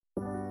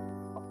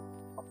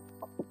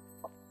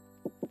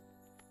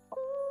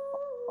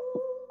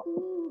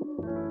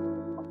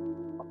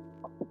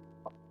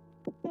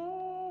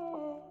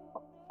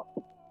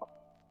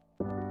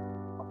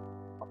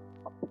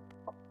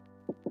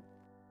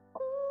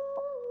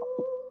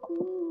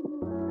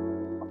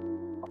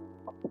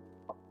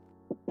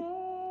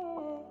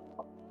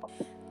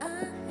I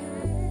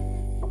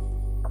had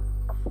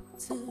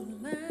to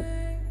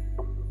learn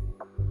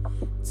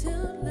to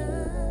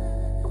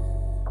love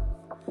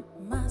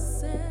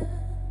myself.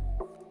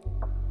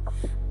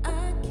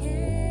 I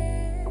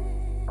cannot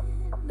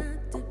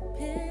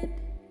depend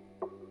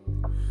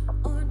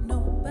on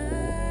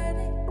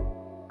nobody.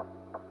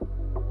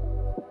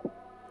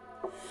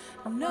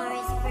 No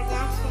Morris one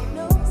Production.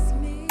 knows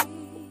me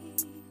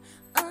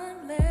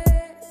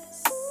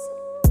unless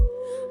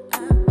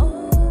I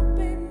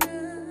open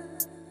up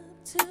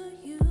to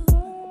you.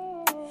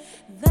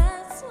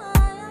 That's why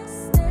I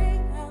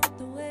stay out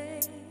the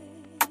way,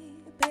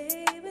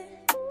 baby.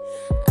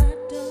 I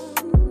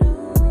don't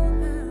know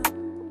how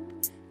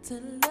to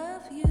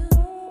love you.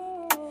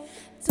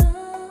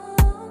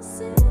 Don't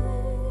seem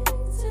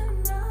to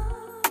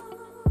know.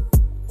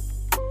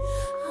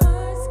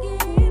 Hearts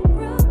get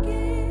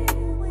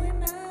broken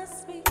when I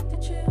speak the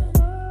truth.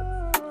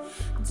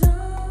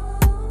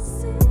 Don't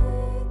seem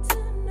to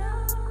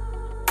know.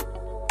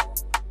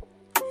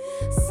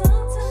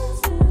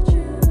 Sometimes the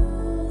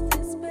truth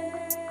is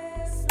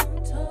best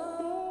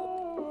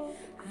untold.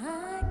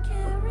 I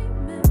can't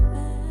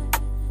remember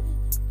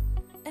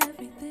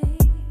everything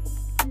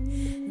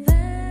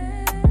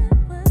that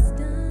was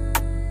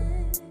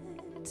done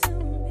to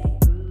me.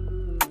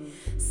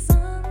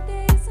 Some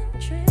days I'm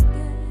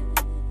triggered.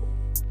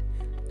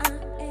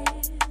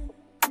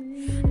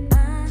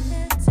 I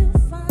had to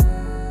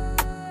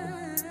find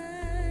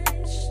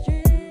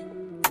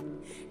strength.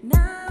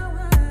 Now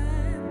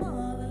I'm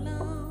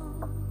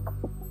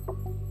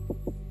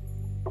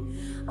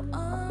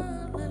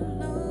all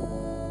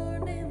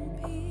alone in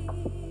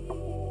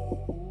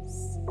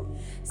peace.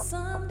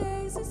 Some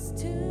days it's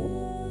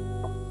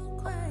too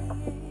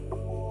quiet,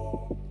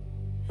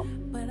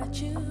 but I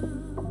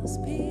choose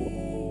peace.